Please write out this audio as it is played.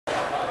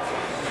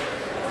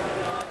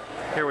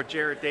Here with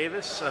Jarrett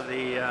Davis of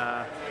the,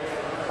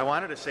 I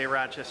wanted to say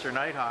Rochester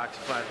Nighthawks,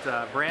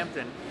 but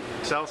Brampton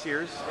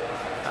Excelsiors.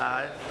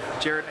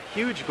 Jarrett, a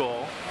huge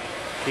goal.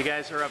 You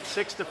guys are up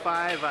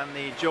 6-5 on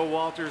the Joe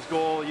Walters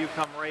goal. You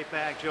come right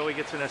back. Joey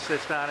gets an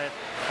assist on it,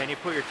 and you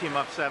put your team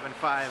up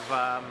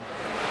 7-5.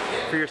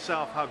 For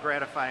yourself, how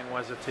gratifying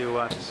was it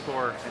to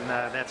score in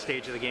that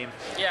stage of the game?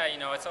 Yeah, you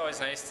know, it's always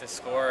nice to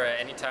score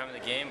at any time of the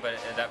game, but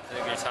at that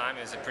particular time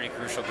it was a pretty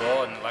crucial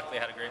goal, and luckily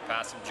I had a great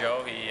pass from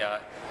Joe. He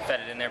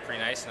fed it in there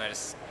pretty nice, and I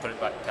just put it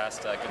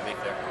past good week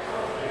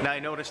there. Now I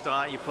noticed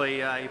you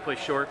play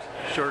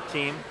short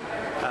team.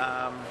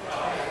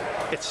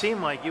 It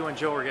seemed like you and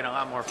Joe were getting a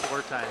lot more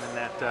floor time in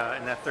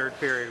that third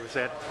period. Was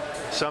that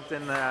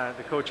something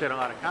the coach had a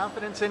lot of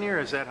confidence in you, or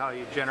is that how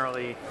you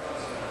generally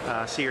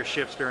see your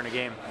shifts during a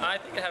game? I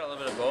think it had a little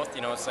bit of both.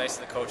 You know, it's nice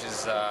that the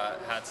coaches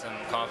had some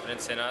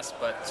confidence in us,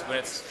 but when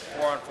it's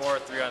 4-on-4,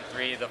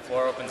 3-on-3, the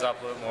floor opens up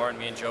a little more, and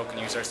me and Joe can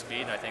use our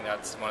speed, and I think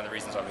that's one of the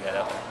reasons why we got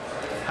up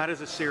there. How does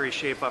the series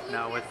shape up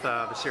now with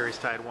the series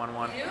tied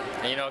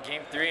 1-1? You know,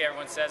 Game 3,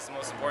 everyone says, is the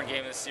most important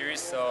game of the series,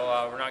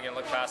 so we're not going to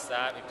look past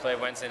that. We play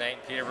Wednesday night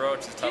in Peterborough,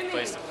 which is a tough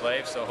place to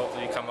play, so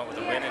hopefully we come up with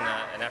a win and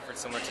an effort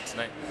similar to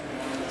tonight.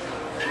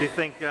 Do you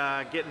think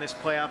getting this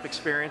playoff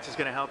experience is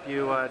going to help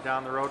you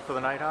down the road for the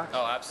Nighthawks?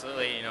 Oh,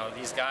 absolutely. You know,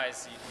 these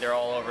guys, they're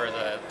all over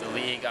the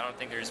league. I don't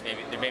think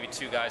there may be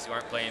two guys who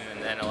aren't playing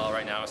in the NLL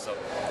right now. So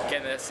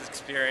getting this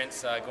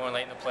experience, going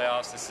late in the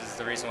playoffs, this is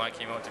the reason why I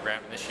came out to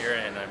Brampton this year,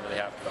 and I'm really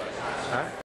happy about it. All right.